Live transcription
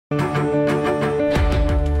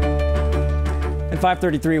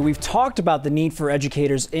5:33, we've talked about the need for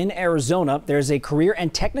educators in Arizona. There's a career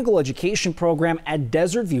and technical education program at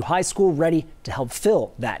Desert View High School ready to help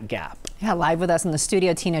fill that gap. Yeah, live with us in the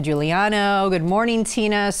studio, Tina Giuliano. Good morning,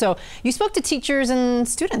 Tina. So you spoke to teachers and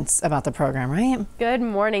students about the program, right? Good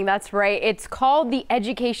morning. That's right. It's called the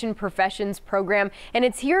Education Professions Program, and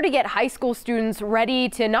it's here to get high school students ready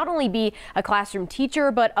to not only be a classroom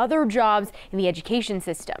teacher, but other jobs in the education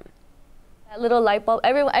system. That little light bulb,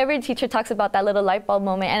 every teacher talks about that little light bulb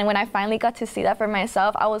moment, and when I finally got to see that for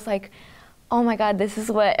myself, I was like, oh my God, this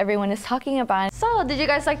is what everyone is talking about. So, did you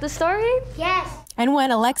guys like the story? Yes. And when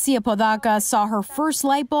Alehxia Podaca saw her first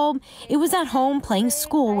light bulb, it was at home playing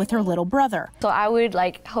school with her little brother. So I would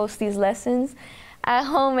like host these lessons at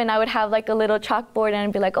home, and I would have like a little chalkboard and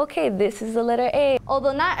I'd be like, okay, this is the letter A.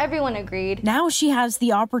 Although not everyone agreed. Now she has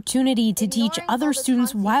the opportunity to teach other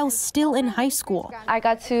students while still in high school. I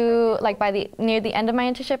got to, like near the end of my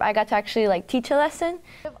internship, I got to actually like teach a lesson.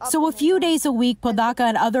 So a few days a week, Podaca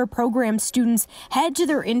and other program students head to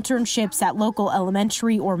their internships at local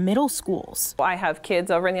elementary or middle schools. I have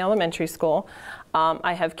kids over in the elementary school.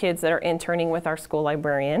 I have kids that are interning with our school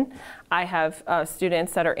librarian. I have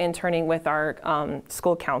students that are interning with our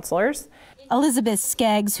school counselors. Elizabeth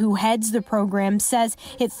Skeggs, who heads the program, says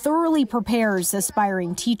it thoroughly prepares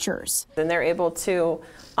aspiring teachers. And they're able to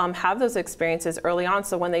have those experiences early on,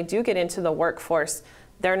 so when they do get into the workforce,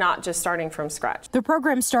 they're not just starting from scratch. The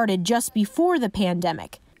program started just before the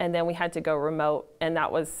pandemic. And then we had to go remote, and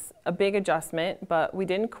that was a big adjustment, but we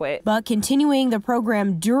didn't quit. But continuing the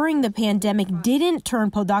program during the pandemic didn't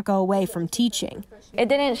turn Podaca away from teaching. It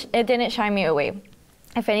didn't shy me away.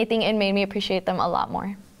 If anything, it made me appreciate them a lot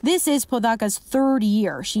more. This is Podaca's third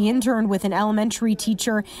year. She interned with an elementary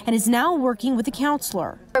teacher and is now working with a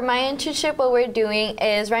counselor. For my internship, what we're doing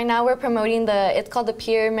is right now we're promoting it's called the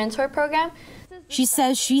Peer Mentor Program. She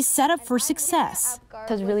says she's set up for success. It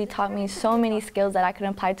has really taught me so many skills that I can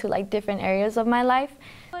apply to like different areas of my life.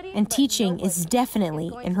 And teaching is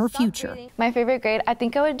definitely in her future. My favorite grade, I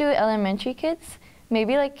think I would do elementary kids,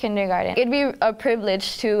 maybe like kindergarten. It'd be a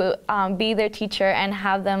privilege to be their teacher and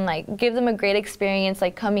have them give them a great experience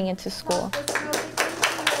coming into school.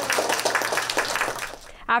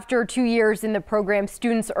 After 2 years in the program,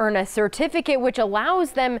 students earn a certificate which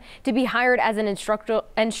allows them to be hired as an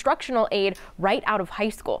instructional aide right out of high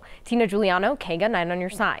school. Tina Giuliano, KGUN 9 on your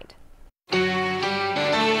side.